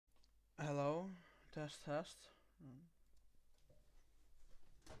Test, test.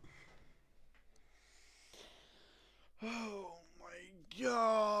 Oh my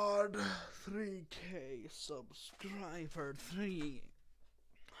god! 3K subscriber, 300.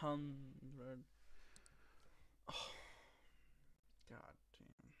 Oh, god damn.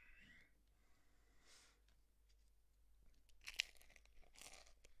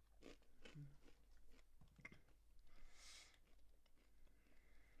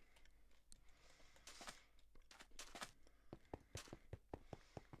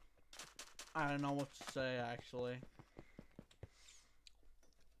 I don't know what to say actually.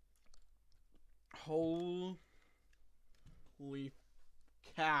 Holy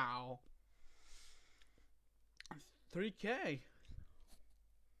cow. 3K.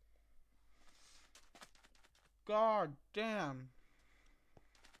 God damn.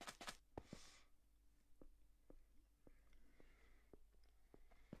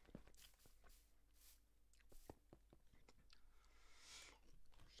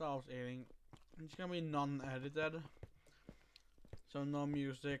 So I was eating. It's gonna be non-edited. So no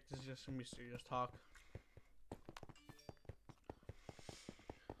music, this is just gonna be serious talk.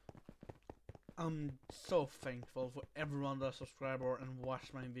 I'm so thankful for everyone that subscribed and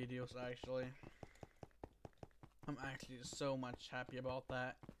watched my videos actually. I'm actually so much happy about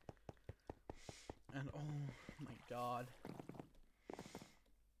that. And oh my god.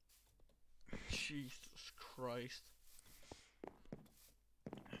 Jesus Christ.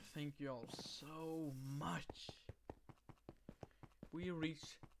 Thank you all so much. We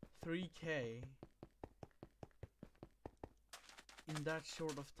reached 3K in that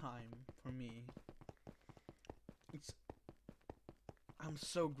short of time for me. I'm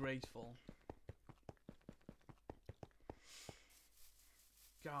so grateful.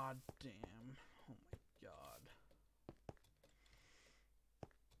 God damn. Oh my god.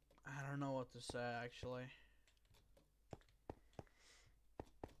 I don't know what to say actually.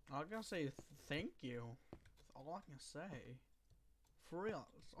 I'm gonna say thank you. That's all I can say. For real,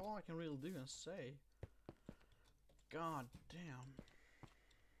 that's all I can really do and say. God damn.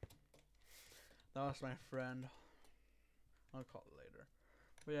 That was my friend. I'll call it later.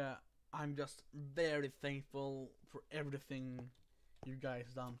 But yeah, I'm just very thankful for everything you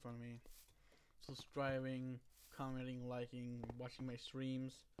guys done for me. Subscribing, commenting, liking, watching my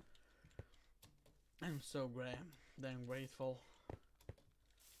streams. I'm so damn grateful.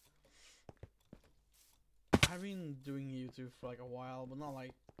 I've been doing YouTube for like a while, but not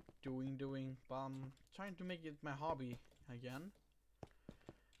like doing, but I'm trying to make it my hobby again.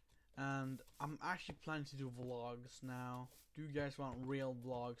 And I'm actually planning to do vlogs now. Do you guys want real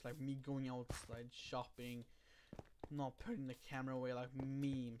vlogs, like me going outside shopping, not putting the camera away, like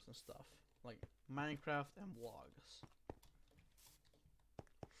memes and stuff, like Minecraft and vlogs?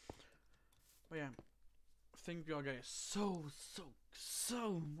 But yeah, thank you all guys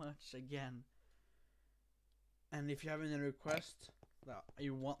so much again. And if you have any requests that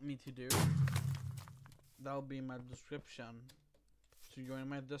you want me to do, that'll be in my description to join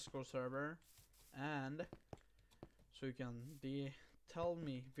my Discord server, and so you can tell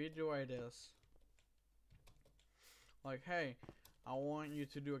me video ideas. Like, hey, I want you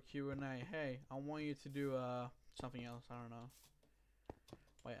to do a Q&A. Hey, I want you to do something else. I don't know.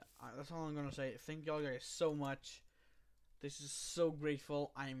 But yeah, that's all I'm gonna say. Thank y'all guys so much. This is so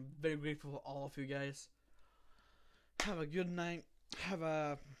grateful. I'm very grateful for all of you guys. Have a good night. Have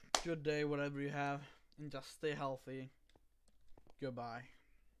a good day, whatever you have, and just stay healthy. Goodbye.